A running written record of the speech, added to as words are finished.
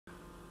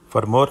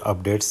For more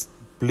updates,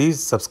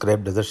 please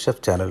subscribe to the Chef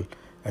channel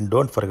and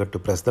don't forget to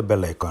press the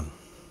bell icon.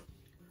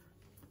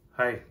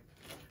 Hi,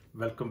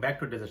 welcome back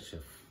to Desert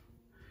Chef.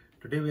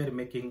 Today we are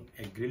making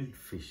a grilled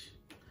fish.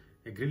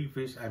 A grilled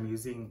fish I am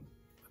using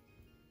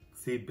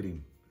sea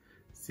bream.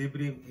 Sea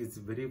bream is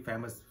very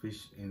famous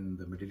fish in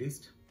the Middle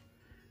East,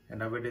 and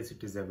nowadays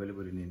it is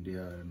available in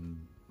India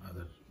and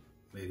other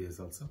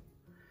areas also.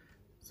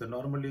 So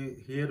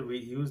normally here we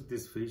use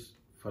this fish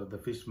for the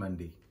fish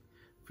mandi.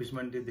 Fish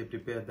mandi, they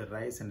prepare the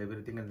rice and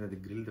everything and then they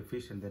grill the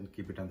fish and then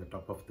keep it on the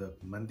top of the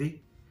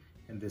mandi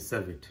and they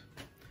serve it.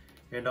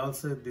 And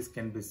also this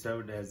can be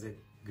served as a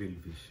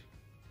grilled fish.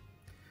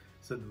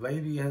 So why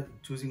we are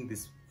choosing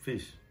this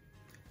fish?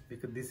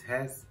 Because this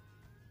has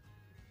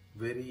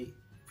very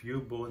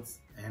few bones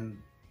and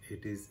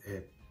it is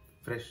a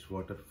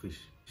freshwater fish.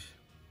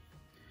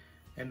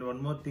 And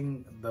one more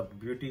thing, the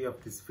beauty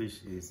of this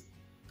fish is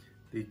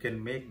you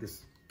can make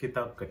this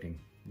kitab cutting,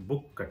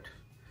 book cut.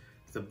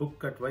 The book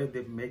cut, why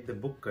they make the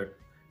book cut?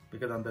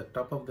 Because on the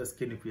top of the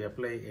skin, if you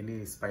apply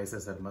any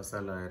spices or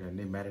masala or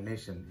any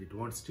marination, it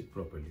won't stick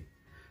properly.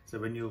 So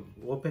when you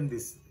open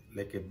this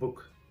like a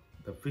book,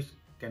 the fish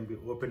can be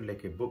opened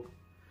like a book.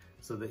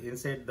 So the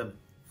inside the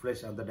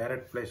flesh, on the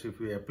direct flesh, if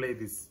you apply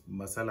this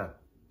masala,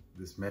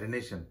 this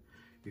marination,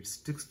 it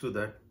sticks to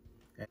that.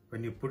 And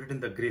when you put it in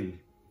the grill,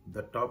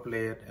 the top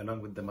layer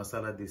along with the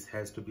masala, this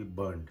has to be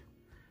burned.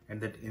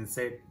 And that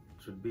inside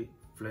should be,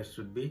 flesh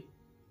should be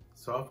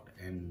soft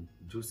and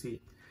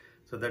juicy.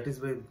 So that is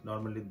why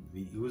normally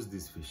we use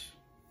this fish.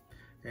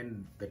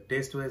 And the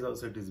taste wise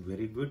also it is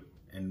very good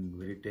and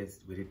very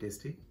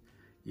tasty.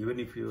 Even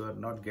if you are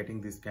not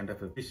getting this kind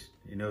of a fish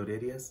in your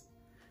areas,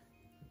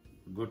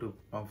 go to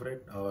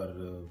pomfret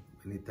or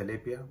any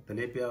tilapia.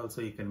 Tilapia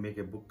also you can make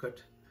a book cut,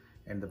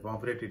 and the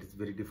pomfret it is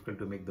very difficult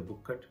to make the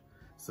book cut.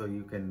 So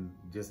you can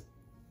just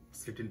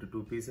slit into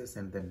two pieces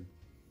and then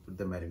put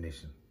the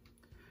marination.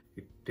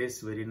 It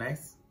tastes very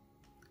nice,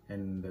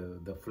 and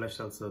the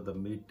flesh also, the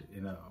meat,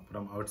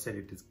 from outside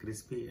it is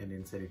crispy and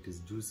inside it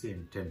is juicy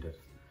and tender.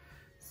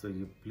 So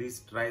you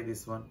please try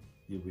this one.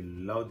 You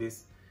will love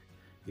this.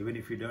 Even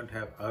if you don't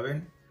have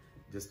oven,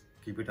 just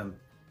keep it on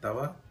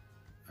tawa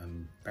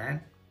and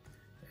pan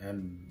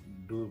and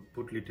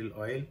put little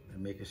oil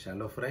and make a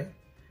shallow fry,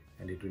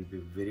 and it will be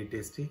very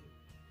tasty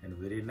and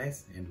very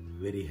nice and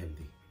very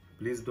healthy.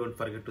 Please don't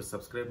forget to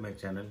subscribe my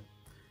channel.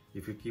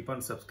 If you keep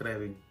on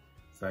subscribing,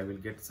 so I will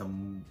get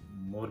some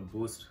more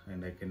boost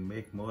and I can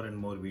make more and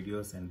more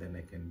videos and then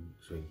I can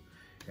show you.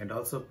 And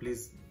also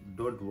please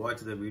don't watch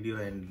the video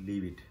and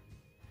leave it.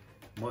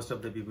 Most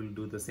of the people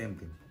do the same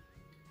thing.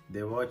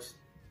 They watch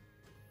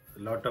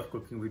a lot of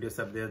cooking videos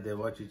up there, they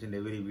watch each and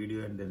every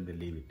video and then they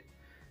leave it.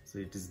 So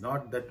it is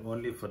not that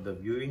only for the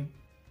viewing.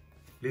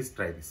 Please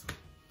try this one.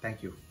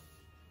 Thank you.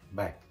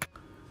 Bye.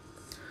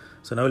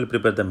 So now we'll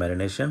prepare the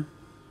marination.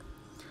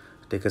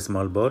 Take a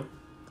small bowl.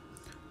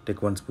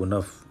 Take 1 spoon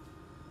of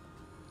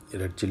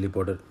red chili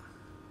powder,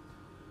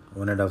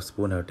 1.5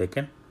 spoon I have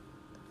taken.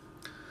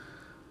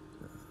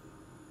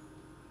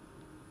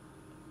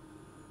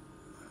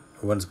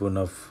 One spoon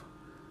of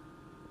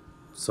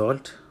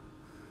salt.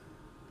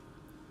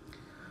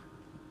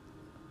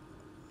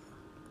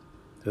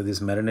 So this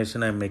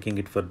marination I am making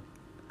it for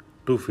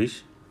 2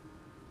 fish.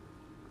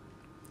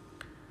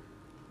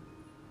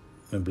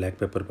 A black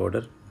pepper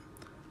powder,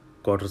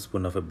 1/4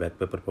 spoon of a black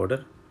pepper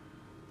powder.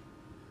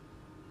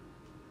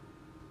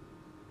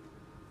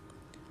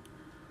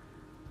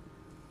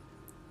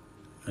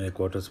 And a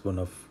 1/4 spoon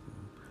of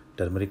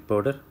turmeric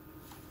powder.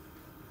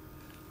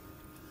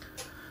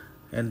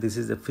 And this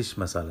is a fish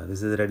masala.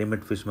 This is a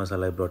ready-made fish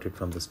masala. I brought it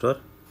from the store.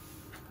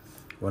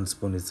 1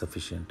 spoon is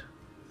sufficient.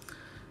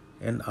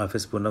 And 1/2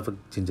 spoon of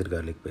ginger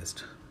garlic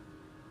paste.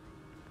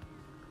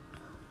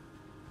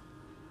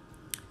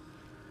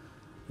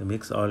 You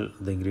mix all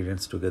the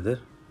ingredients together.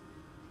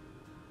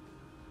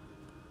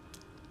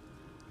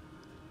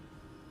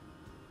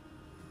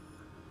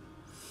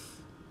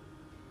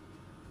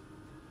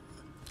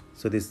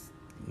 So this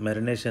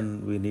marination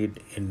we need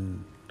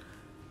in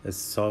a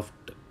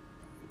soft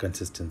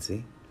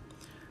consistency.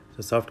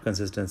 So soft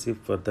consistency,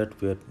 for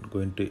that we are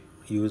going to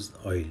use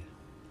oil.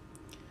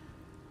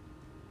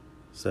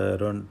 So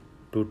around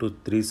 2 to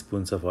 3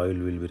 spoons of oil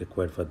will be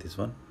required for this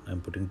one. I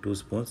am putting 2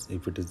 spoons.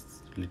 If it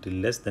is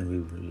little less, then we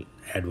will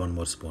add 1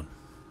 more spoon.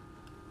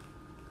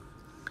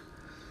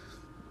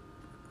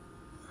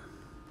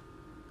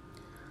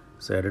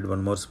 So I added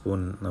 1 more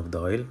spoon of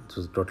the oil.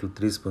 So total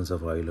 3 spoons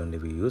of oil only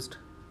we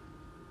used.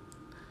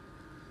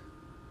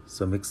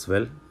 So mix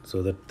well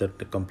so that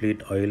the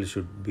complete oil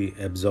should be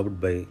absorbed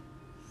by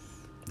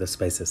the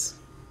spices.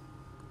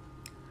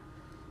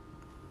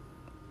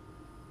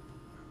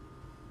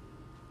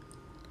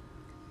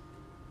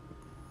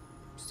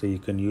 So you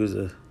can use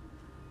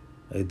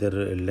either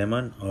a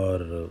lemon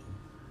or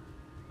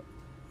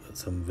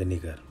some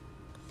vinegar.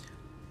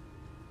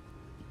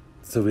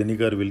 So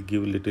vinegar will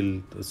give little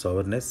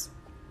sourness.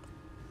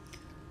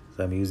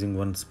 So I'm using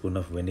 1 spoon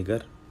of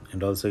vinegar,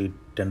 and also it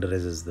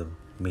tenderizes the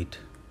meat.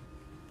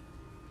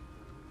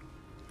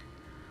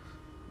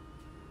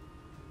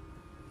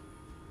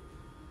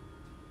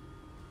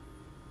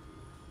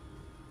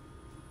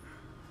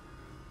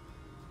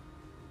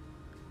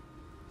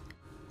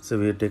 So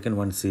we have taken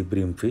one sea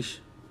bream fish.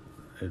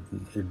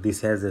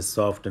 This has a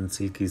soft and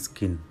silky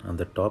skin on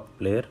the top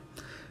layer.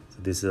 So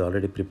this is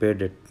already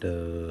prepared at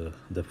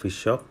the fish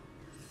shop.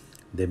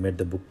 They made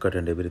the book cut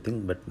and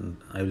everything, but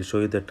I will show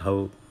you that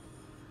how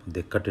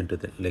they cut into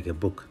the like a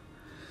book.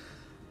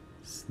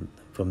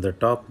 From the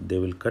top they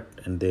will cut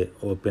and they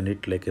open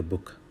it like a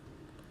book.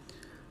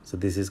 So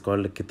this is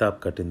called a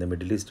kitab cut in the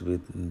Middle East.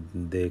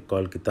 They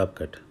call kitab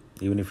cut.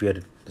 Even if you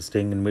are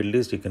staying in Middle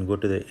East, you can go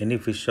to any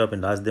fish shop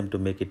and ask them to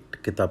make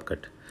it kitab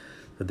cut.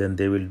 So then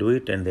they will do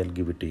it and they'll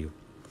give it to you.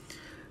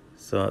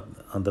 So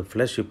on the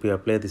flesh, if you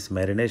apply this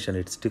marination,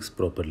 it sticks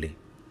properly.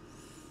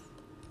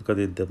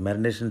 Because the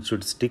marination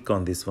should stick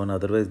on this one,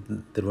 otherwise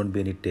there won't be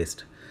any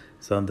taste.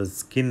 So on the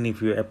skin,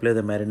 if you apply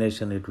the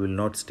marination, it will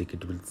not stick.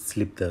 It will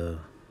slip the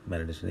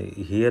marination.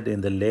 Here in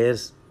the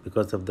layers,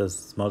 because of the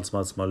small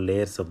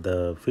layers of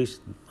the fish,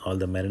 all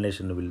the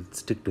marination will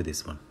stick to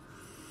this one.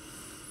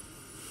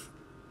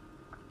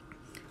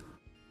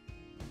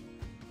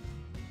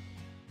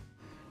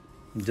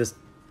 Just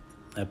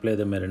apply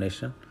the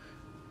marination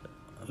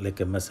like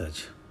a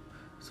massage.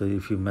 So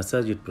if you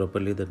massage it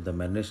properly, then the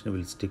marination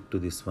will stick to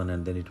this one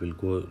and then it will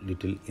go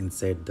little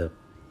inside the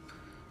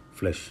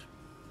flesh.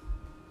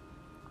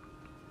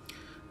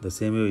 The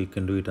same way you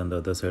can do it on the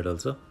other side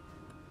also.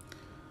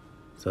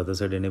 So other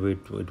side anyway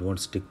it won't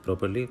stick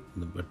properly,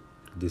 but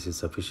this is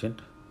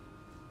sufficient.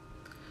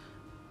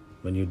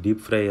 When you deep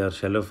fry or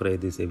shallow fry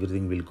this,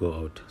 everything will go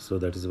out. So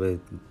that is why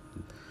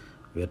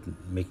we are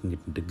making it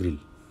into grill.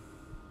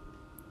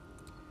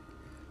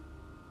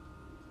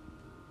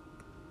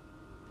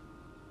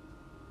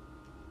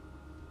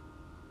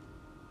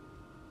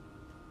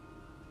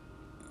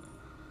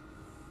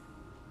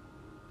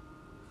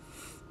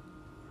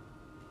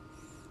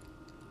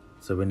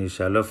 So when you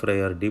shallow fry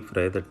or deep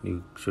fry, that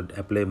you should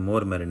apply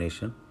more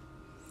marination,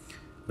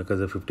 because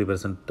the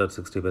 50% or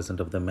 60%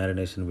 of the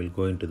marination will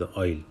go into the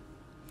oil.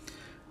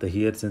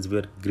 Here, since we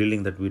are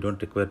grilling, that we don't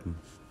require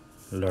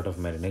a lot of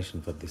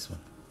marination for this one.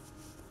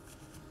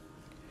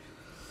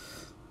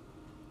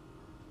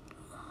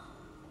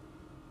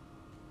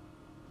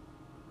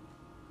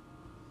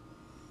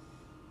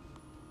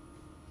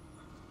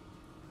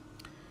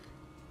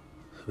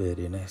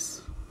 Very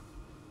nice,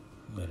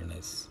 very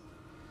nice.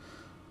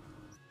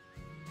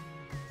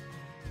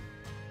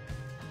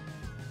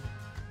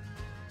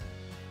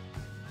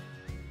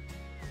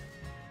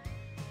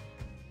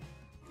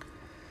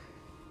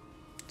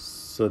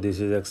 So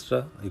this is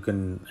extra. You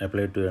can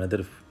apply it to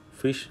another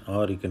fish,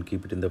 or you can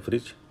keep it in the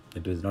fridge.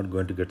 It is not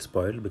going to get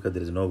spoiled because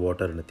there is no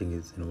water, nothing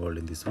is involved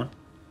in this one.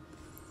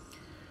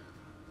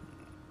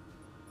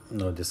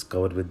 Now just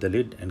cover with the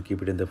lid and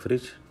keep it in the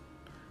fridge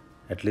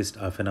at least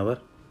half an hour.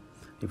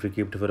 If you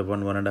keep it for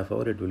 1.5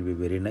 hours, it will be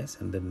very nice.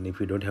 And then if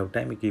you don't have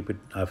time, you keep it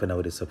half an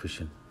hour is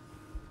sufficient.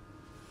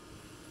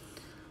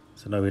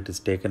 So now it is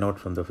taken out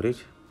from the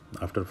fridge.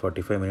 After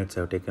 45 minutes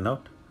I have taken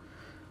out.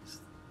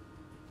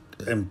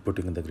 I'm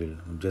putting in the grill.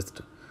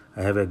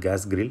 I have a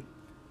gas grill.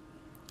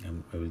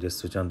 I will just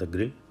switch on the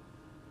grill.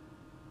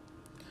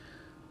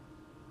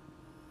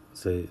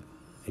 So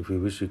if you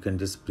wish, you can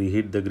just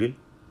preheat the grill,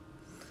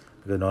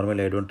 because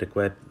normally I don't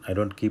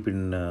keep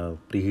in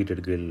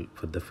preheated grill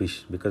for the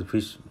fish, because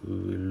fish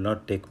will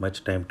not take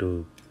much time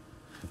to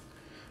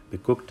be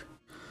cooked.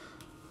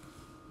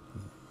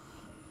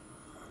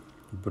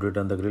 Put it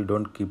on the grill.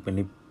 Don't keep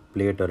any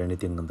plate or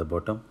anything on the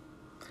bottom,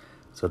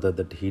 so that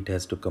the heat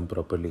has to come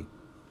properly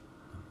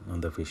on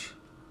the fish.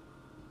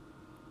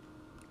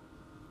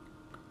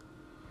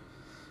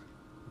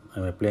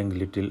 I'm applying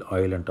little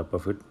oil on top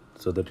of it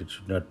so that it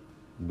should not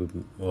be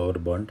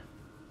overburned.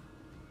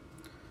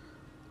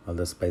 All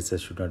the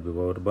spices should not be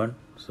overburned.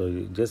 So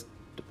you just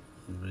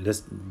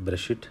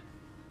brush it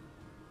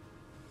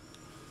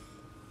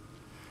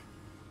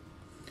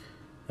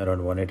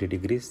around 180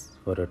 degrees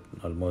for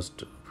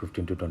almost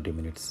 15 to 20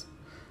 minutes.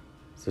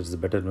 So it's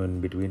better in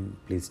between.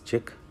 Please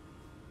check.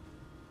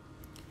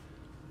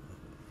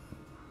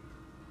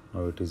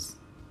 Now it is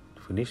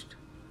finished.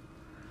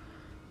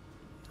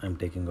 I'm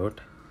taking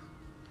out.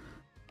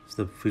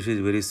 So the fish is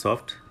very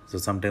soft, so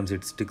sometimes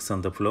it sticks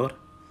on the floor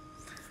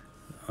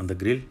on the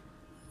grill.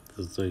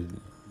 So you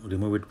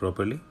remove it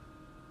properly.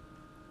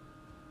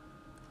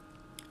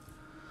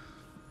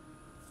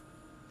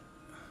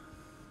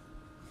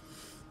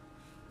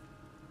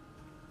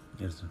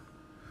 Yes,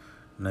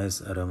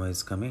 nice aroma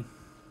is coming.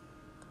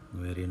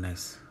 Very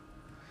nice.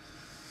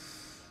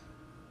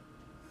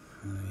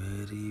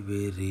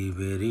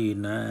 Very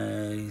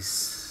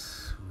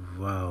nice.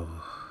 Wow.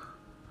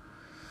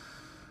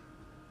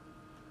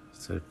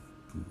 So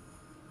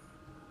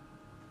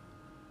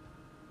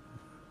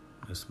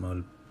a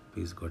small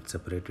piece got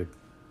separated.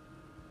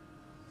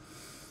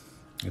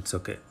 It's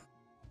okay.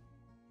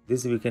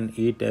 This we can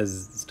eat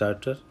as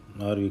starter,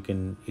 or we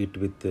can eat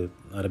with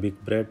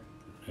Arabic bread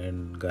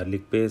and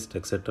garlic paste,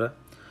 etc.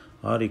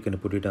 Or you can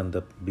put it on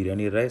the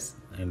biryani rice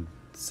and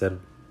serve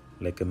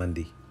like a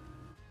mandi.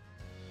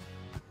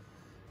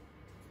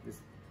 This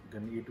you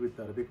can eat with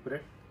Arabic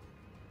bread,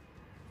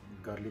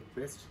 garlic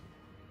paste.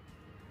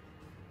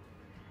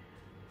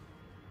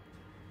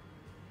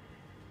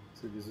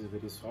 So this is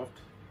very soft.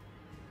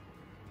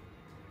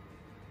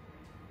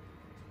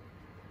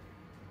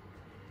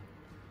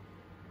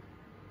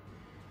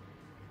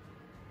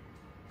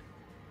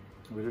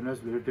 Very nice,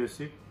 very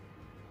tasty.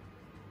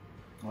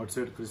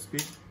 Outside crispy,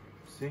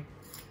 see,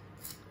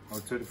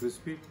 outside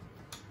crispy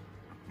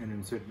and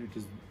inside it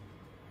is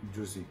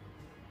juicy,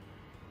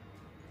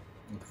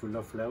 full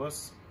of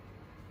flavors.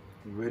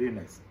 Very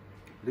nice.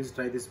 Please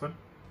try this one.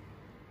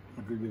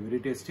 It will be very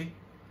tasty.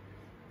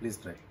 Please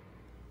try.